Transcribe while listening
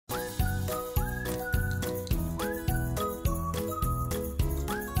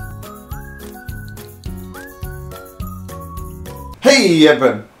Hey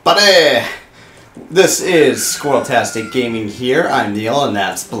everybody! This is SquirrelTastic Gaming here. I'm Neil and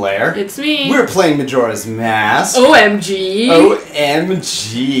that's Blair. It's me. We're playing Majora's Mask. OMG.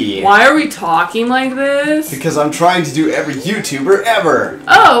 OMG. Why are we talking like this? Because I'm trying to do every YouTuber ever.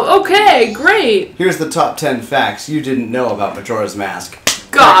 Oh, okay, great. Here's the top 10 facts you didn't know about Majora's Mask.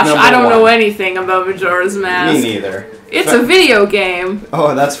 Gosh, I don't know anything about Majora's Mask. Me neither. It's a video game.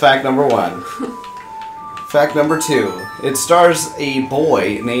 Oh, that's fact number 1. Fact number 2. It stars a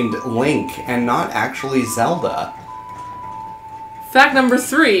boy named Link and not actually Zelda. Fact number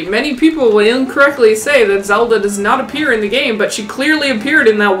 3. Many people will incorrectly say that Zelda does not appear in the game, but she clearly appeared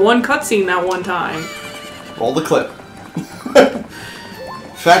in that one cutscene that one time. Roll the clip.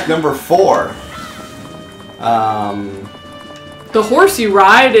 Fact number 4. The horse you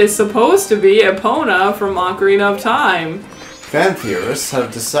ride is supposed to be Epona from Ocarina of Time. Fan theorists have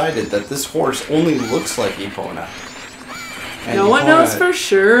decided that this horse only looks like Epona. And No one knows for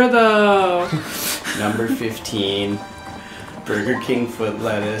sure, though. Number 15. Burger King foot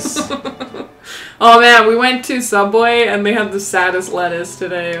lettuce. Oh man, we went to Subway and they had the saddest lettuce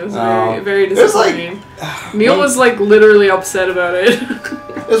today. It was very disappointing. Neil was like literally upset about it.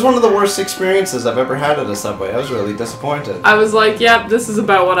 It was one of the worst experiences I've ever had at a Subway. I was really disappointed. I was like, yep, this is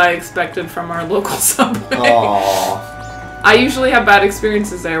about what I expected from our local Subway. Aww. I usually have bad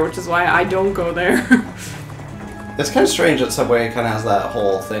experiences there, which is why I don't go there. It's kind of strange that Subway kind of has that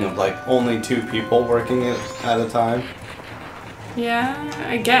whole thing of like only 2 people working it at a time. Yeah,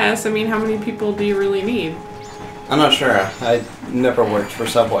 I guess. I mean, how many people do you really need? I'm not sure. I never worked for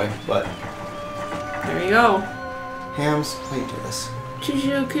Subway, but... There you go. Hams, how you do this?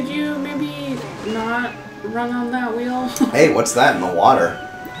 Juju, could you maybe not run on that wheel? Hey, what's that in the water?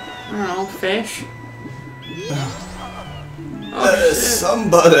 I don't know, fish? Oh,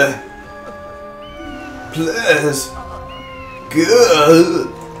 somebody, please, go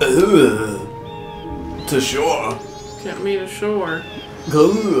to shore. Get me to shore.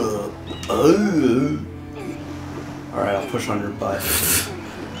 Go. Alright, I'll push on your butt.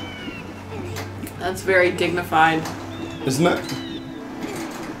 That's very dignified. Isn't it?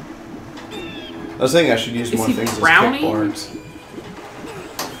 I was saying I should use more things drowning? as kickboards.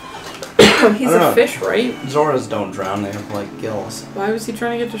 He's a fish, right? Zoras don't drown, they have like gills. Why was he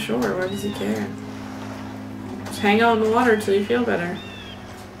trying to get to shore? Why does he care? Just hang out in the water till you feel better.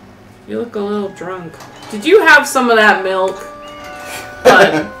 You look a little drunk. Did you have some of that milk?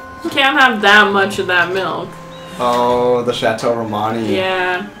 But you can't have that much of that milk. Oh, the Chateau Romani.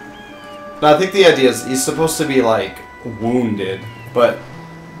 Yeah. No, I think the idea is he's supposed to be like wounded, but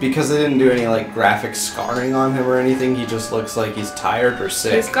because they didn't do any like graphic scarring on him or anything, he just looks like he's tired or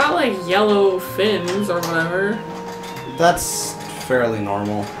sick. He's got like yellow fins or whatever. That's fairly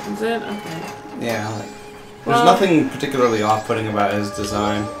normal. Is it? Okay. Yeah, like, there's nothing particularly off-putting about his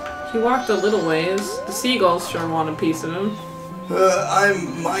design. He walked a little ways. The seagulls sure want a piece of him.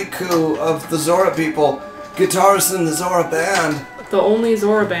 I'm Maiku of the Zora people, guitarist in the Zora band. The only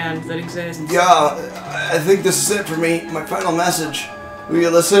Zora band that exists. Yeah, I think this is it for me. My final message. Will you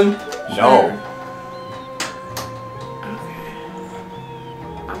listen? Sure. No. Okay.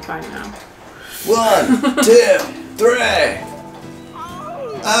 I'm fine now. 1, 2, 3.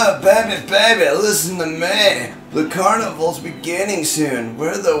 Oh, baby, listen to me. The carnival's beginning soon.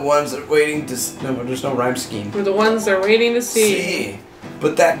 We're the ones that are waiting to... No, there's no rhyme scheme. We're the ones they're waiting to see.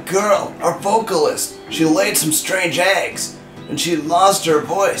 But that girl, our vocalist, she laid some strange eggs. And she lost her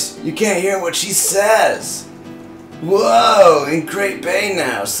voice. You can't hear what she says. Whoa, in Great Bay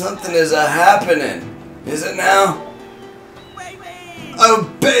now, something is a-happening. Is it now? Oh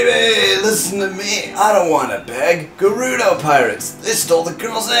baby, listen to me. I don't want to beg. Gerudo pirates, they stole the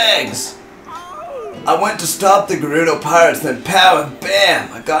girl's eggs. I went to stop the Gerudo pirates, then pow and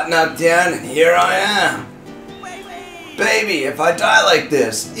bam, I got knocked down and here I am. Baby, if I die like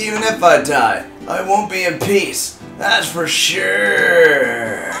this, even if I die, I won't be in peace. That's for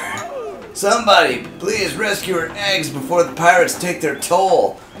sure. Somebody, please rescue her eggs before the pirates take their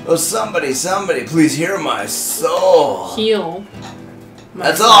toll. Oh, somebody, please hear my soul. Heal.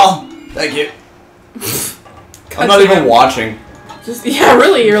 That's all. Thank you. I'm not even watching. Just yeah,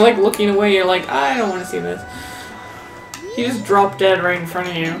 really, you're like looking away. You're like, I don't want to see this. He just dropped dead right in front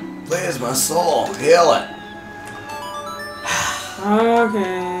of you. Please, my soul, heal it.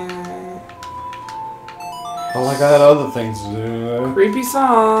 Okay. Well, like I had other things to do. Creepy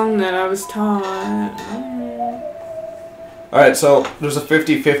song that I was taught. Alright, so there's a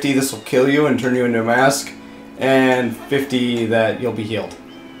 50-50 this will kill you and turn you into a mask, and 50 that you'll be healed.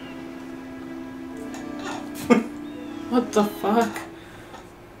 What the fuck?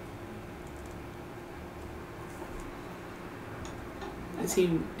 Is he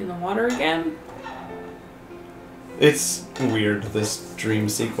in the water again? It's weird, this dream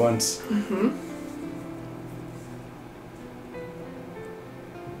sequence. Mm-hmm.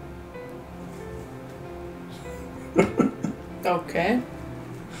 Okay.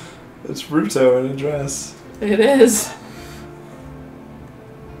 It's Ruto in a dress. It is.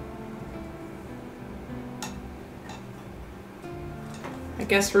 I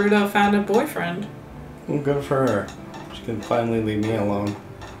guess Ruto found a boyfriend. Well, good for her. She can finally leave me alone.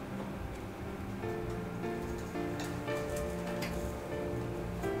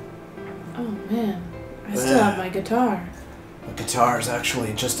 Oh man, I still have my guitar. The guitar is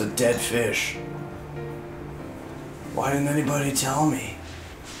actually just a dead fish. Why didn't anybody tell me?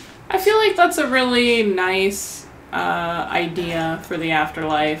 I feel like that's a really nice idea for the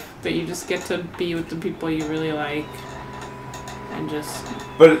afterlife, that you just get to be with the people you really like. And just...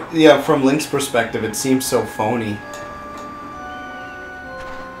 But, yeah, from Link's perspective, it seems so phony.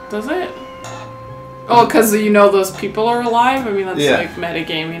 Does it? Oh, because you know those people are alive? I mean, that's yeah. like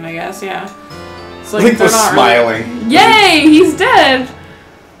metagaming, I guess, yeah. It's like Link was smiling. Really... Yay! He's dead!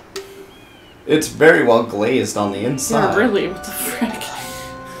 It's very well glazed on the inside. Yeah, really? What the frick?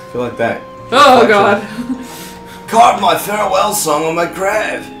 I feel like that. Oh, God. Carved my farewell song on my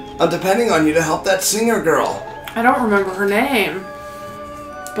grave. I'm depending on you to help that singer girl. I don't remember her name.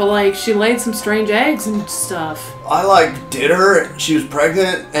 But, like, she laid some strange eggs and stuff. I, like, did her. She was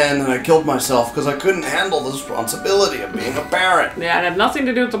pregnant, and then I killed myself because I couldn't handle the responsibility of being a parent. Yeah, it had nothing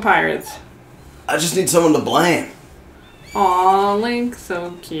to do with the pirates. I just need someone to blame. Aw, Link,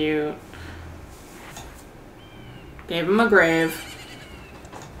 so cute. Gave him a grave.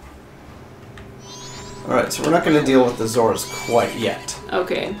 Alright, so we're not going to deal with the Zoras quite yet.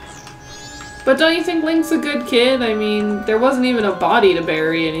 Okay. But don't you think Link's a good kid? I mean, there wasn't even a body to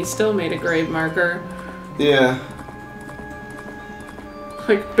bury and he still made a grave marker. Yeah.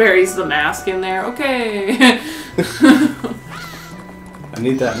 Like, buries the mask in there. Okay. I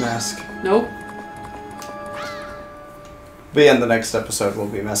need that mask. Nope. But yeah, in the next episode we'll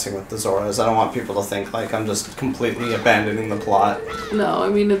be messing with the Zoras. I don't want people to think like I'm just completely abandoning the plot. No, I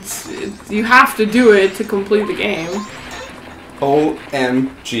mean, it's you have to do it to complete the game.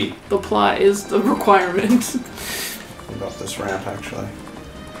 OMG. The plot is the requirement. What about this ramp, actually?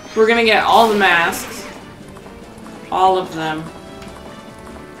 We're gonna get all the masks. All of them.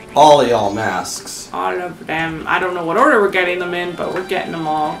 All y'all masks. All of them. I don't know what order we're getting them in, but we're getting them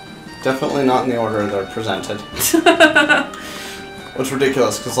all. Definitely not in the order they're presented. Which is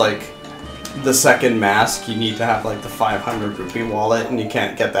ridiculous, because, like, the second mask, you need to have, like, the 500 rupee wallet, and you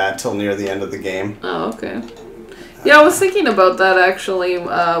can't get that till near the end of the game. Oh, okay. Yeah, I was thinking about that, actually,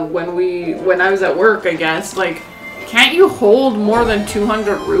 when I was at work, I guess. Like, can't you hold more than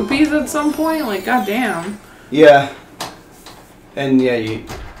 200 rupees at some point? Like, goddamn. Yeah. And, yeah,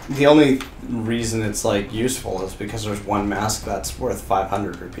 the only reason it's, like, useful is because there's one mask that's worth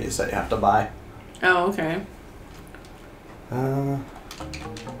 500 rupees that you have to buy. Oh, okay.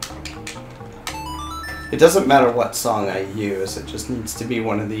 It doesn't matter what song I use, it just needs to be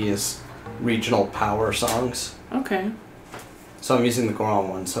one of these regional power songs. Okay. So I'm using the Goron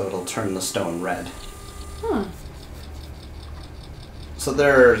one, so it'll turn the stone red. Huh. So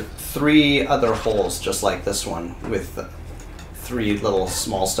there are 3 other holes just like this one, with 3 little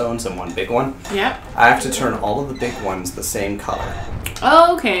small stones and 1 big one. Yep. I have to turn all of the big ones the same color.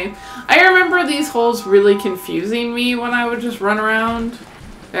 Oh, okay. I remember these holes really confusing me when I would just run around.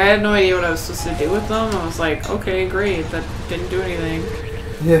 I had no idea what I was supposed to do with them. I was like, okay, great. That didn't do anything.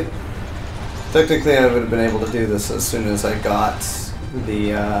 Yeah. Technically, I would have been able to do this as soon as I got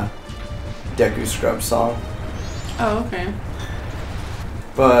the Deku Scrub song. Oh, okay.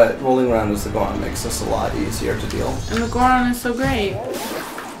 But rolling around as the Goron makes this a lot easier to deal. And the Goron is so great.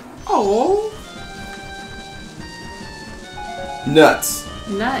 Oh. Nuts.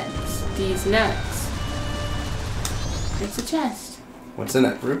 Nuts. These nuts. It's a chest. What's in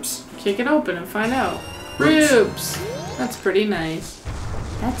it, Roops? Kick it open and find out. Roops. Roops. That's pretty nice.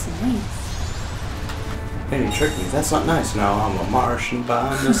 That's nice. Hey, you tricked me. That's not nice. No, I'm a Martian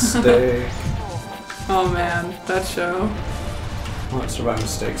by mistake. Oh man, that show. Monster by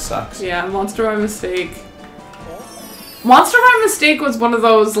mistake sucks. Yeah, Monster by Mistake. Monster by Mistake was one of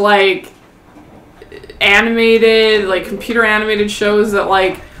those, like, animated, like, computer animated shows that,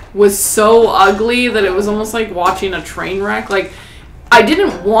 like, was so ugly that it was almost like watching a train wreck. Like, I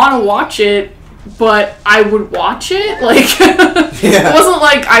didn't want to watch it, but I would watch it. Like, Yeah. It wasn't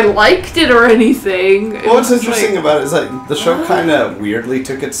like I liked it or anything. Well, what's interesting about it is that the show kind of weirdly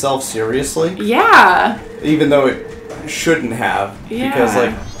took itself seriously. Yeah. Even though it shouldn't have. Yeah. Because,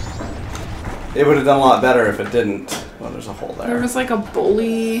 like, It would have done a lot better if it didn't. Oh, there's a hole there. There was like a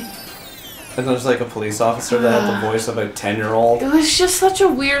bully. And there's like a police officer that had the voice of a 10-year-old. It was just such a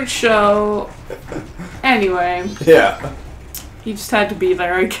weird show. Anyway. Yeah. He just had to be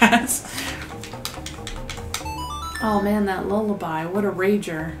there, I guess. Oh man, that lullaby. What a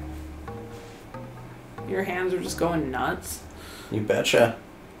rager. Your hands are just going nuts. You betcha.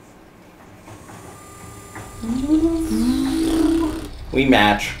 We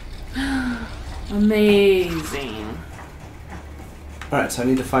match. Amazing. Alright, so I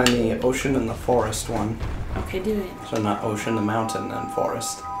need to find the ocean and the forest one. Okay, do it. So not ocean, the mountain, and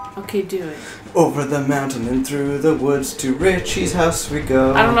forest. Okay, do it. Over the mountain and through the woods to Richie's house we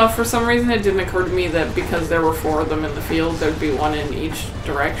go. I don't know, for some reason it didn't occur to me that because there were 4 of them in the field, there'd be one in each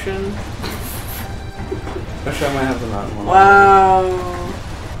direction. Actually, I might have the mountain one. Wow.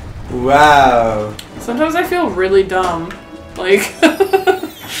 Wow. Sometimes I feel really dumb. Like...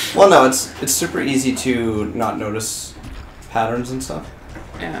 Well, no, it's super easy to not notice patterns and stuff.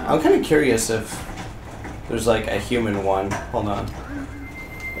 Yeah. I'm kind of curious if there's like a human one. Hold on.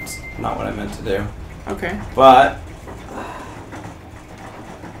 That's not what I meant to do. Okay. But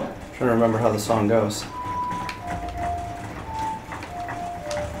trying to remember how the song goes.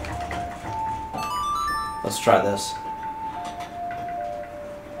 Let's try this.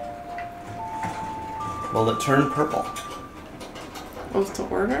 Will it turn purple? What's the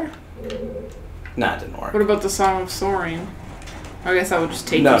order? Nah, it didn't work. What about the Song of Soaring? I guess that would just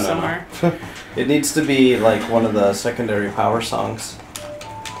take No, you no, somewhere. no. It needs to be like one of the secondary power songs.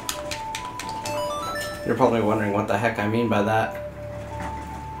 You're probably wondering what the heck I mean by that.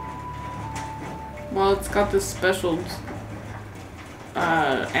 Well, it's got this special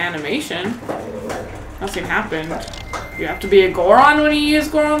animation. Nothing happened. You have to be a Goron when you use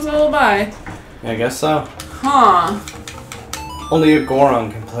Goron's Lullaby. I guess so. Huh. Only a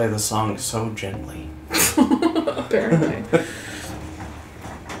Goron can play the song so gently. Apparently.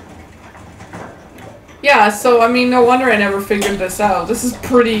 Yeah, so I mean, no wonder I never figured this out. This is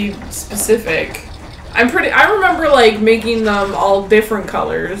pretty specific. I remember like making them all different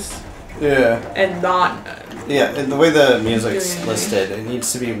colors. Yeah. And not. Yeah, and the way the music's listed, it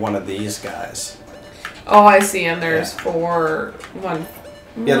needs to be one of these guys. Oh, I see. And there's 4. One.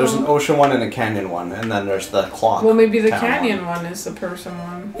 Yeah, there's an ocean one and a canyon one, and then there's the clock. Well, maybe the canyon one is the person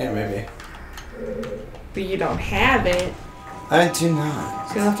one. Yeah, maybe. But you don't have it. I do not.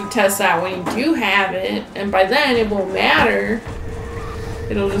 So you'll have to test that when you do have it, and by then it won't matter.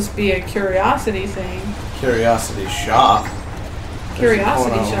 It'll just be a curiosity thing. Curiosity shop.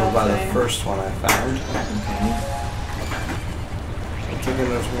 Curiosity There's shop over by thing. the first one I found. Okay. I'm thinking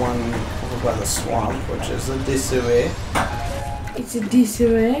there's one over by the swamp, which is a Desiree. It's a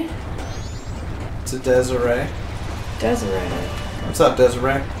Desiree. It's a Desiree. Desiree. What's up,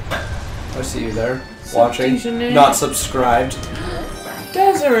 Desiree? I see you there. Watching. Desiree. Not subscribed.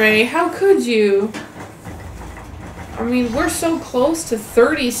 Desiree, how could you? I mean, we're so close to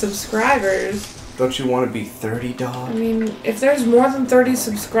 30 subscribers. Don't you want to be 30, dog? I mean, if there's more than 30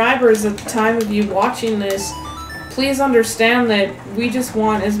 subscribers at the time of you watching this, please understand that we just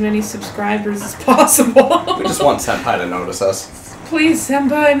want as many subscribers as possible. We just want Senpai to notice us. Please,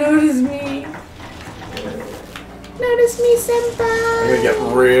 Senpai, notice me. Notice me, Senpai. I'm gonna get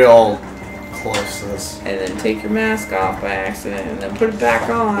real close to this. And then take your mask off by accident, and then put it back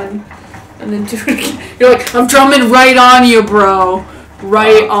on, and then do it again. You're like, I'm drumming right on you, bro.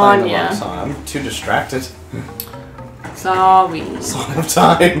 Right on you. I'm too distracted. Sorry. Song of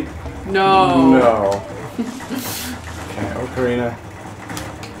Time. No. No. Okay, Ocarina.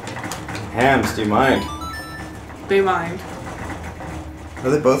 Hams, do you mind? They mind. Are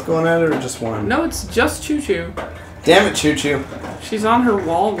they both going at it or just one? No, it's just Choo Choo. Damn it, Choo Choo. She's on her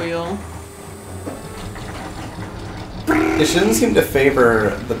wall wheel. It shouldn't seem to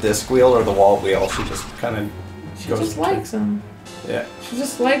favor the disc wheel or the wall wheel. She just kind of She just likes them. Yeah. She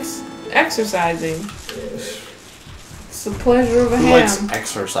just likes exercising. It's the pleasure of a Who ham. likes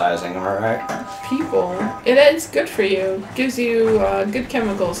exercising, alright? People. It's good for you. Gives you good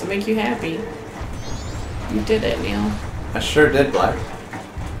chemicals that make you happy. You did it, Neil. I sure did, Black.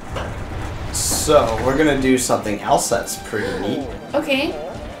 So, we're gonna do something else that's pretty neat. Okay.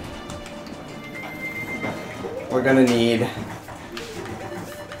 We're gonna need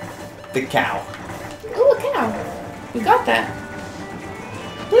the cow. Ooh, a cow. We got that.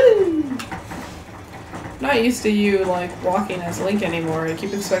 Woo! Not used to you, like, walking as Link anymore. I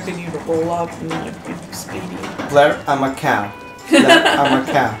keep expecting you to roll up and, like, be speedy. Blair, I'm a cow. Blair, I'm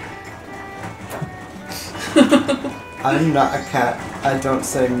a cow. I'm not a cat. I don't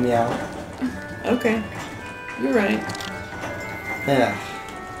say meow. Okay. You're right. Yeah.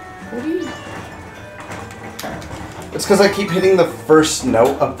 What are you... It's because I keep hitting the first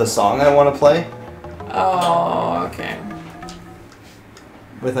note of the song I want to play. Oh, okay.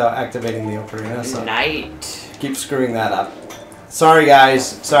 Without activating the ocarina, so Night. keep screwing that up. Sorry, guys.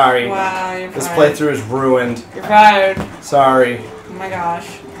 Sorry. Wow, you're This fired. playthrough is ruined. You're fired. Sorry. Oh my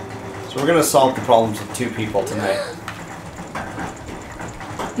gosh. So we're gonna solve the problems of 2 people tonight.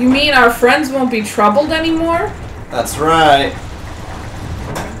 You mean our friends won't be troubled anymore? That's right.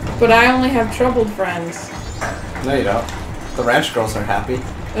 But I only have troubled friends. No, you don't. The ranch girls are happy.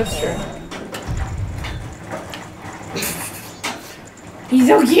 That's true. He's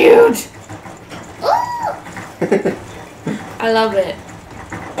so cute! I love it.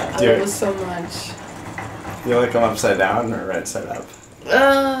 I love it so much. You like them upside down or right side up?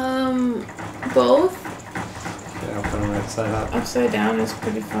 Both. Yeah, put them right side up. Upside down is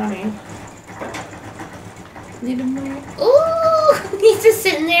pretty funny. Little more. Ooh! He's just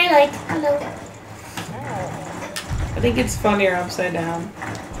sitting there like, hello. I think it's funnier upside down.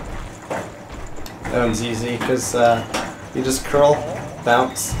 That one's easy because you just curl,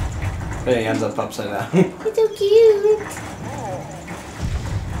 bounce, and he ends up upside down. He's so cute.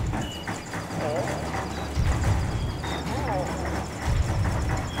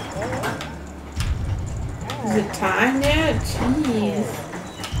 Is it time yet?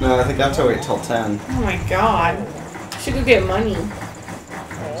 Jeez. No, I think I have to wait till 10. Oh my god. Should go get money.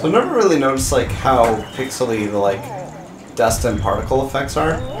 So I've never really noticed like how pixely the like dust and particle effects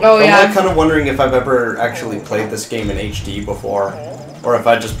are. Oh yeah. I'm like, kind of wondering if I've ever actually played this game in HD before, or if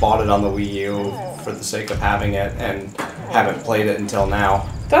I just bought it on the Wii U for the sake of having it and haven't played it until now.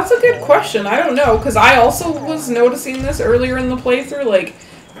 That's a good question. I don't know, because I also was noticing this earlier in the playthrough. Like,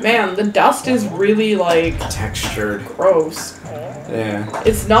 man, the dust is really, like, Textured. gross. Yeah.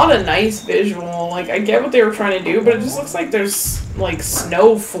 It's not a nice visual. Like, I get what they were trying to do, but it just looks like there's, like,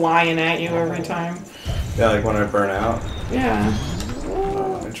 snow flying at you every time. Yeah, like when I burn out. Yeah.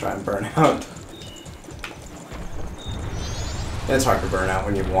 Let me try and burn out. It's hard to burn out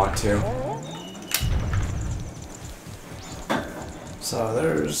when you want to. So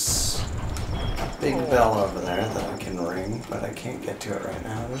there's a big bell over there that I can ring, but I can't get to it right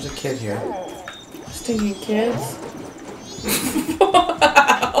now. There's a kid here. Stinking kids.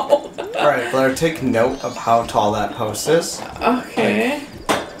 Wow. Alright, Blair, take note of how tall that post is. Okay.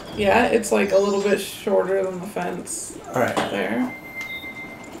 Yeah, it's like a little bit shorter than the fence. Alright. There.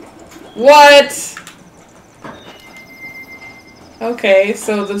 What? Okay,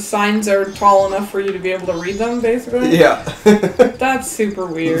 so the signs are tall enough for you to be able to read them, basically? Yeah. That's super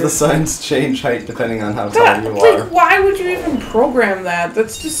weird. The signs change height depending on how tall you like, are. why would you even program that?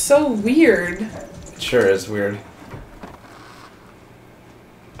 That's just so weird. It sure is weird.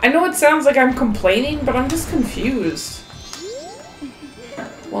 I know it sounds like I'm complaining, but I'm just confused.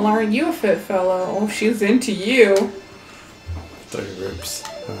 Well, aren't you a fit fellow? Oh, she's into you. 3 groups.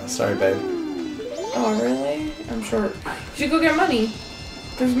 Sorry, babe. Oh, really? I'm sure. You should go get money.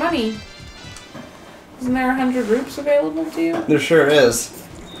 There's money. Isn't there 100 groups available to you? There sure is.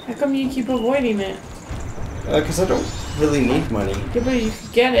 How come you keep avoiding it? Because I don't really need money. Yeah, but you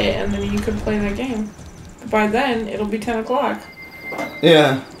could get it, and then you could play that game. But by then, it'll be 10 o'clock.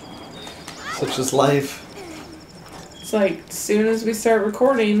 Yeah. Such is life. It's like, as soon as we start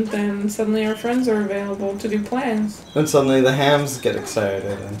recording, then suddenly our friends are available to do plans. Then suddenly the hams get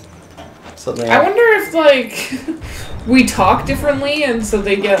excited and suddenly I wonder if, like, we talk differently and so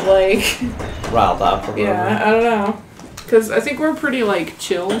they get, like... riled up or whatever. Yeah, I don't know. Because I think we're pretty, like,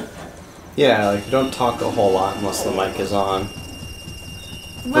 chill. Yeah, like, you don't talk a whole lot unless the mic is on.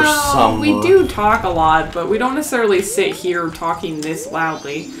 Well, we do talk a lot, but we don't necessarily sit here talking this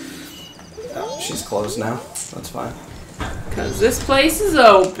loudly. Oh, she's closed now. That's fine. Because this place is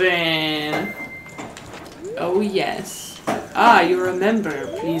open. Oh, yes. Ah, you're a member.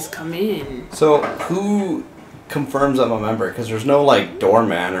 Please come in. So, who confirms I'm a member? Because there's no, like,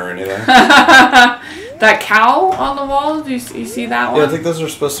 doorman or anything. That cow on the wall? Do you see that one? Yeah, I think those are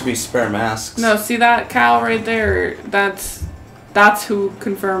supposed to be spare masks. No, see that cow right there? That's who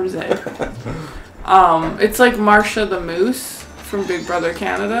confirms it. It's like Marsha the Moose from Big Brother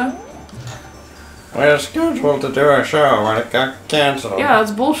Canada. We're scheduled to do a show and it got cancelled. Yeah,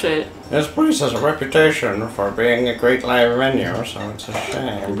 that's bullshit. This place has a reputation for being a great live venue, so it's a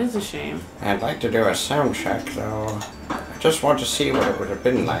shame. It is a shame. I'd like to do a sound check, though. I just want to see what it would have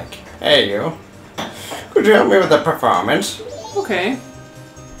been like. Hey, you. Could you help me with the performance? Okay.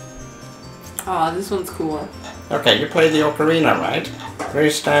 Aw, this one's cool. Okay, you play the ocarina, right?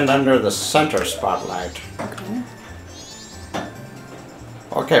 Please stand under the center spotlight. Okay.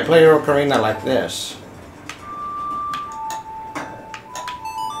 Okay, play your ocarina like this.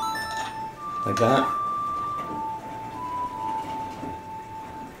 Like that?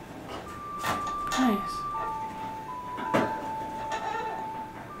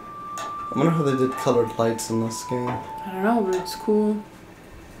 I wonder how they did colored lights in this game. I don't know, but it's cool.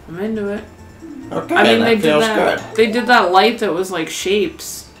 I'm into it. Okay, I mean, that feels good. They did that light that was like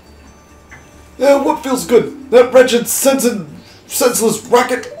shapes. Yeah, what feels good? That wretched, senseless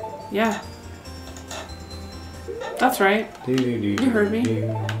rocket? Yeah. That's right. You heard me.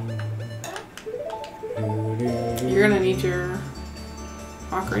 You're gonna need your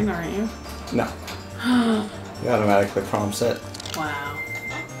ocarina, aren't you? No. You automatically prompts it. Wow.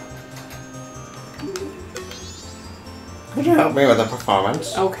 Could you help me with the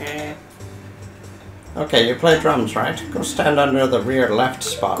performance? Okay. Okay, you play drums, right? Go stand under the rear left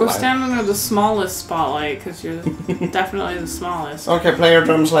spotlight. Go stand under the smallest spotlight, because you're definitely the smallest. Okay, play your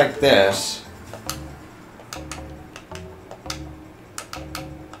drums like this.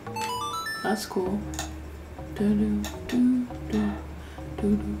 That's cool. Do-do-do-do,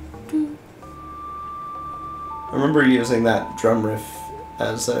 do-do-do. I remember using that drum riff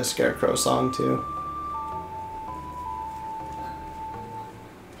as a Scarecrow song, too.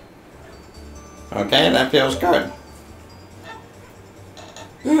 Okay, that feels good.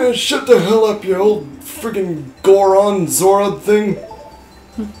 Yeah, shut the hell up, you old freaking Goron Zora thing.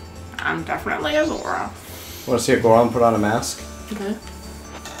 I'm definitely a Zora. Want to see a Goron put on a mask? Okay.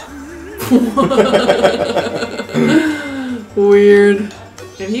 Weird.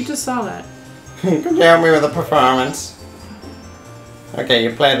 And he just saw that. Could you help me with the performance? Okay,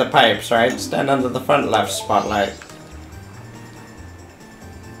 you play the pipes, right? Stand under the front left spotlight.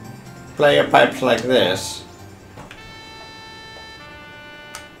 Play your pipes like this.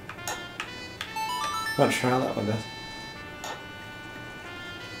 Not sure how that one does.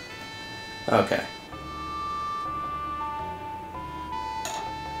 Okay.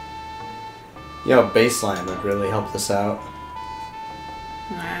 Yo, bassline would really help this out.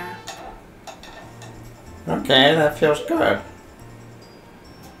 Nah. Okay, that feels good.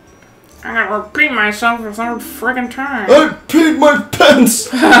 I'm gonna repeat myself a third friggin' time. I paid my pence!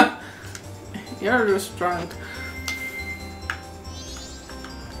 You're just drunk.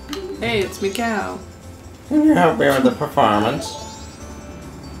 Hey, it's me, cow. Can you help me with the performance?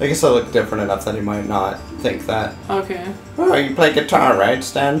 I guess I look different enough that he might not think that. Okay. Oh, you play guitar, right?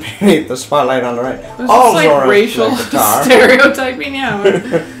 Stand beneath the spotlight on the right. This All is like Zoras racial play guitar. stereotyping,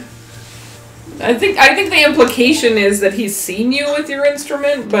 yeah. I think the implication is that he's seen you with your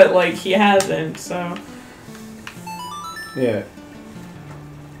instrument, but like he hasn't, so. Yeah.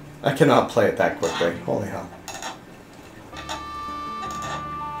 I cannot play it that quickly. Holy hell.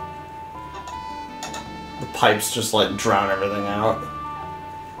 The pipes just like drown everything out.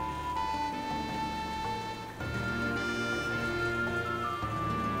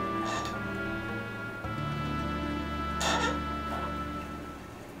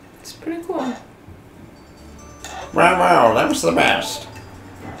 It's pretty cool. Wow, that was the best.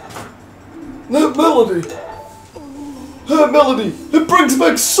 That melody! That melody! It brings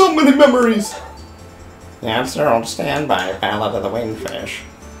back so many memories! Yeah, it's their old standby Ballad of the Wingfish.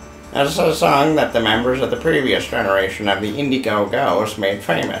 It's a song that the members of the previous generation of the Indiegogo's made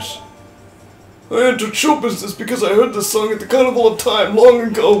famous. I entered show business because I heard this song at the Carnival of Time long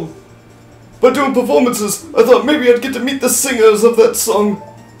ago. By doing performances, I thought maybe I'd get to meet the singers of that song.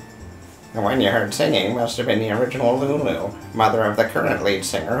 The one you heard singing must have been the original Lulu, mother of the current lead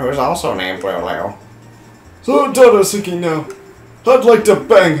singer, who is also named Lulu. So her daughter's singing now. I'd like to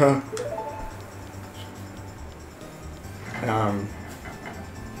bang her.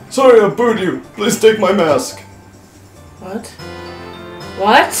 Sorry I booed you. Please take my mask. What?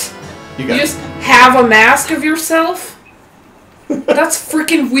 What? You You just have a mask of yourself? That's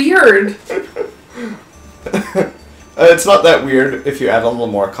freaking weird. It's not that weird if you add a little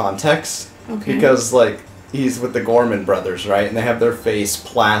more context. Okay. Because, like, he's with the Gorman brothers, right? And they have their face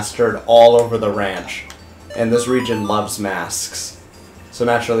plastered all over the ranch. And this region loves masks. So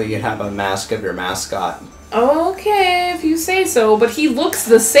naturally you have a mask of your mascot. Okay, if you say so, but he looks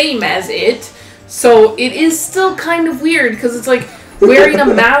the same as it, so it is still kind of weird, because it's like wearing a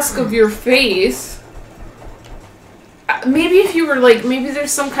mask of your face. Maybe if you were like, maybe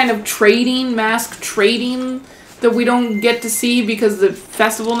there's some kind of mask trading that we don't get to see because the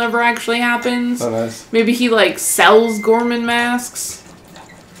festival never actually happens. Oh, nice. Maybe he like sells Gorman masks,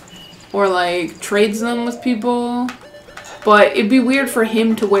 or like trades them with people, but it'd be weird for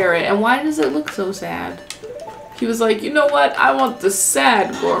him to wear it. And why does it look so sad? He was like, you know what? I want the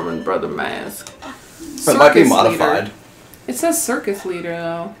sad Gorman brother mask. It might be modified. Leader. It says circus leader,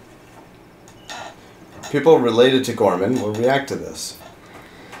 though. People related to Gorman will react to this.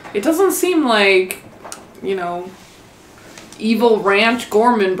 It doesn't seem like, you know, evil ranch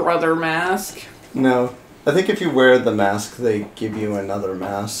Gorman brother mask. No. I think if you wear the mask, they give you another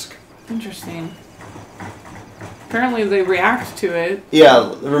mask. Interesting. Apparently they react to it.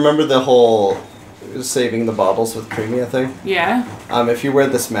 Yeah, remember the whole saving the bottles with Creamy thing? Yeah. If you wear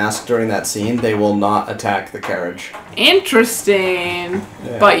this mask during that scene, they will not attack the carriage. Interesting.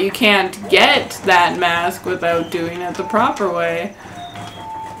 Yeah. But you can't get that mask without doing it the proper way.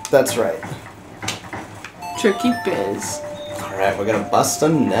 That's right. Tricky biz. Alright, we're gonna bust a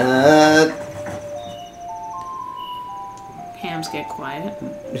nut. Hams, get quiet.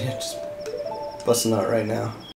 Yeah, just bust a nut right now.